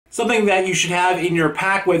Something that you should have in your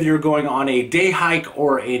pack, whether you're going on a day hike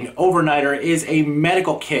or an overnighter, is a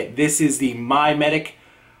medical kit. This is the Mymedic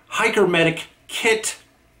Hiker Medic Kit,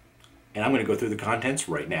 and I'm going to go through the contents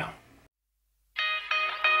right now.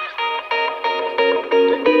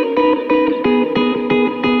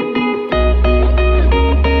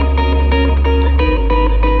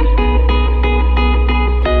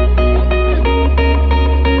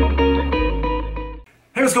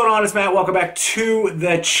 Hey, what's going on? It's Matt. Welcome back to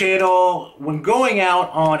the channel. When going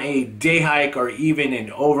out on a day hike or even an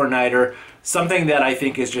overnighter, something that I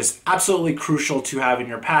think is just absolutely crucial to have in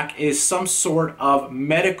your pack is some sort of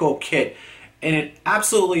medical kit. And it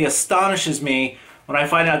absolutely astonishes me when I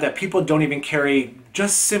find out that people don't even carry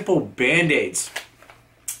just simple band-aids.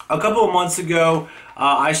 A couple of months ago,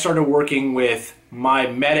 I started working with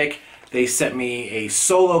Mymedic. They sent me a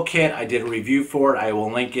solo kit. I did a review for it. I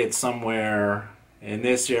will link it somewhere in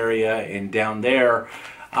this area and down there.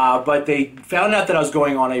 But they found out that I was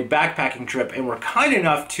going on a backpacking trip and were kind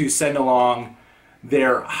enough to send along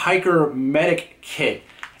their Hiker Medic Kit.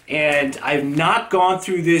 And I've not gone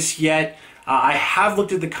through this yet. I have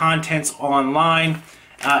looked at the contents online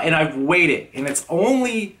and I've weighed it. And it's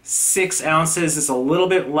only 6 ounces. It's a little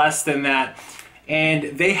bit less than that.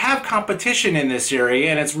 And they have competition in this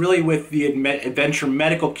area, and it's really with the Adventure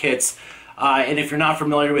Medical Kits. And if you're not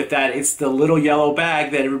familiar with that, it's the little yellow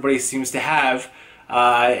bag that everybody seems to have,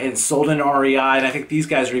 and sold in REI, and I think these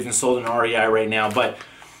guys are even sold in REI right now. But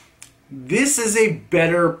this is a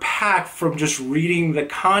better pack from just reading the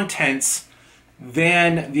contents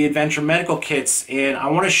than the Adventure Medical Kits, and I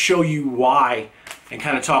want to show you why and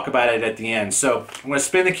kind of talk about it at the end. So I'm going to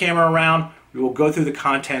spin the camera around. We will go through the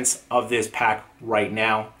contents of this pack right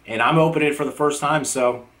now, and I'm opening it for the first time,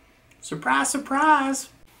 so surprise, surprise.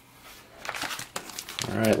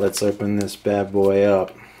 All right, let's open this bad boy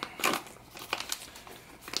up.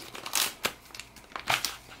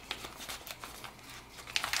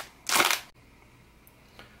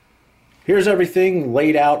 Here's everything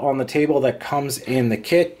laid out on the table that comes in the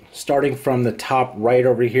kit, starting from the top right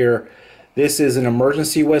over here. This is an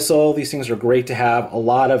emergency whistle. These things are great to have. A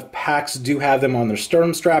lot of packs do have them on their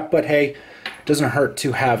sternum strap, but hey, it doesn't hurt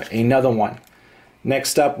to have another one.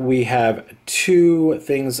 Next up, we have 2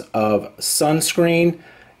 things of sunscreen.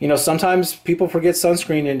 You know, sometimes people forget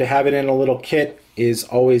sunscreen, and to have it in a little kit is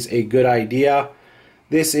always a good idea.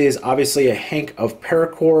 This is obviously a hank of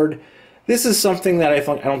paracord. This is something that I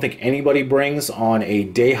don't think anybody brings on a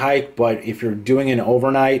day hike, but if you're doing an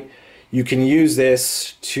overnight, you can use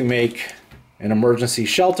this to make an emergency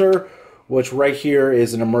shelter, which right here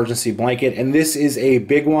is an emergency blanket, and this is a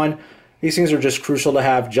big one. These things are just crucial to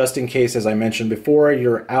have just in case, as I mentioned before,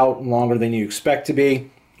 you're out longer than you expect to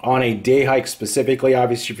be. On a day hike specifically,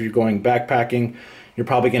 obviously if you're going backpacking, you're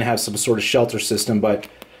probably going to have some sort of shelter system, but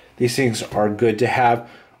these things are good to have.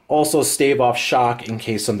 Also stave off shock in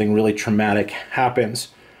case something really traumatic happens.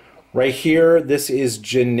 Right here, this is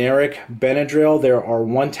generic Benadryl. There are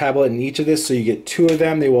 1 tablet in each of this, so you get 2 of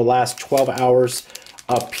them. They will last 12 hours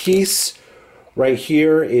a piece. Right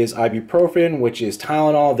here is ibuprofen, which is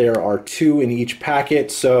Tylenol. There are 2 in each packet,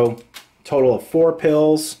 so total of 4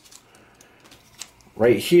 pills.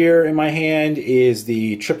 Right here in my hand is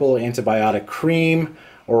the triple antibiotic cream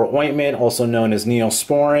or ointment, also known as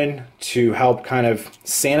Neosporin, to help kind of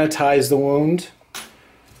sanitize the wound.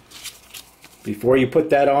 Before you put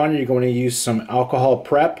that on, you're going to use some alcohol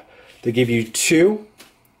prep to give you 2.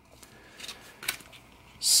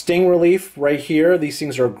 Sting relief right here. These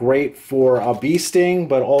things are great for a bee sting,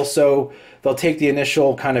 but also they'll take the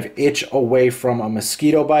initial kind of itch away from a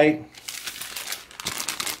mosquito bite.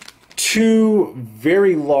 2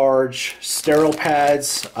 very large sterile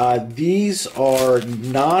pads. These are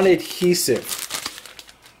non-adhesive.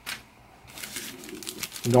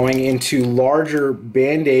 Going into larger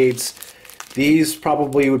band-aids, these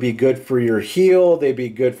probably would be good for your heel, they'd be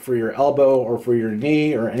good for your elbow or for your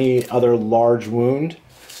knee or any other large wound.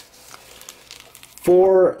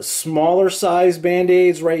 4 smaller size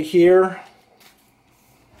band-aids right here.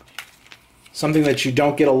 Something that you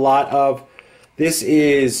don't get a lot of. This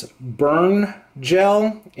is burn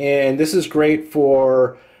gel, and this is great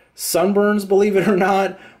for sunburns, believe it or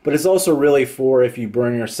not, but it's also really for if you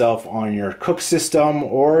burn yourself on your cook system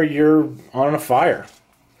or you're on a fire.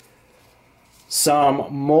 Some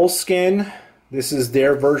moleskin. This is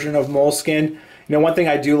their version of moleskin. You know, one thing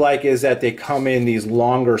I do like is that they come in these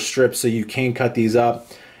longer strips, so you can cut these up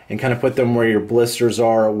and kind of put them where your blisters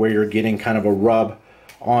are, where you're getting kind of a rub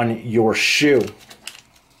on your shoe.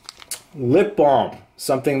 Lip balm,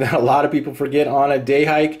 something that a lot of people forget on a day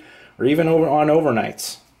hike or even on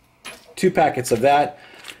overnights. 2 packets of that.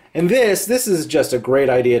 And this is just a great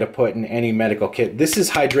idea to put in any medical kit. This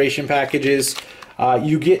is hydration packages.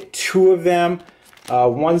 You get 2 of them.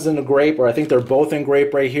 One's in the grape, or I think they're both in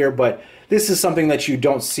grape right here, but this is something that you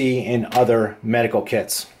don't see in other medical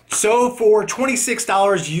kits. So for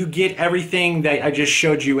 $26, you get everything that I just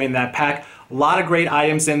showed you in that pack. A lot of great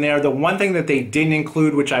items in there. The one thing that they didn't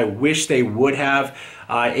include, which I wish they would have,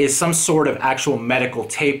 is some sort of actual medical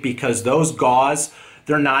tape, because those gauze,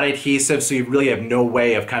 they're not adhesive, so you really have no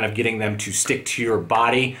way of kind of getting them to stick to your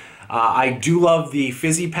body. I do love the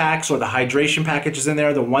fizzy packs or the hydration packages in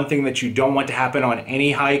there. The one thing that you don't want to happen on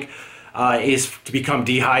any hike is to become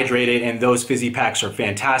dehydrated, and those fizzy packs are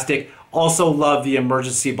fantastic. Also love the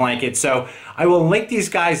emergency blanket. So I will link these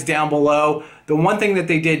guys down below. The one thing that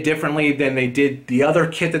they did differently than they did the other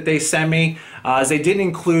kit that they sent me is they didn't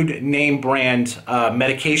include name brand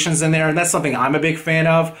medications in there, and that's something I'm a big fan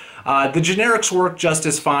of. The generics work just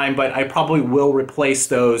as fine, but I probably will replace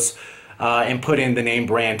those and put in the name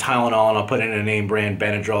brand Tylenol, and I'll put in a name brand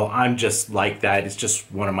Benadryl. I'm just like that. It's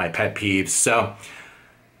just one of my pet peeves. So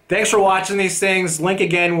thanks for watching these things. Link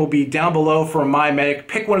again will be down below for Mymedic.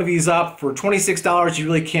 Pick one of these up. For $26, you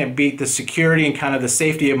really can't beat the security and kind of the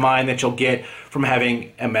safety of mind that you'll get from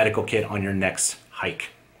having a medical kit on your next hike.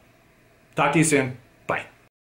 Talk to you soon.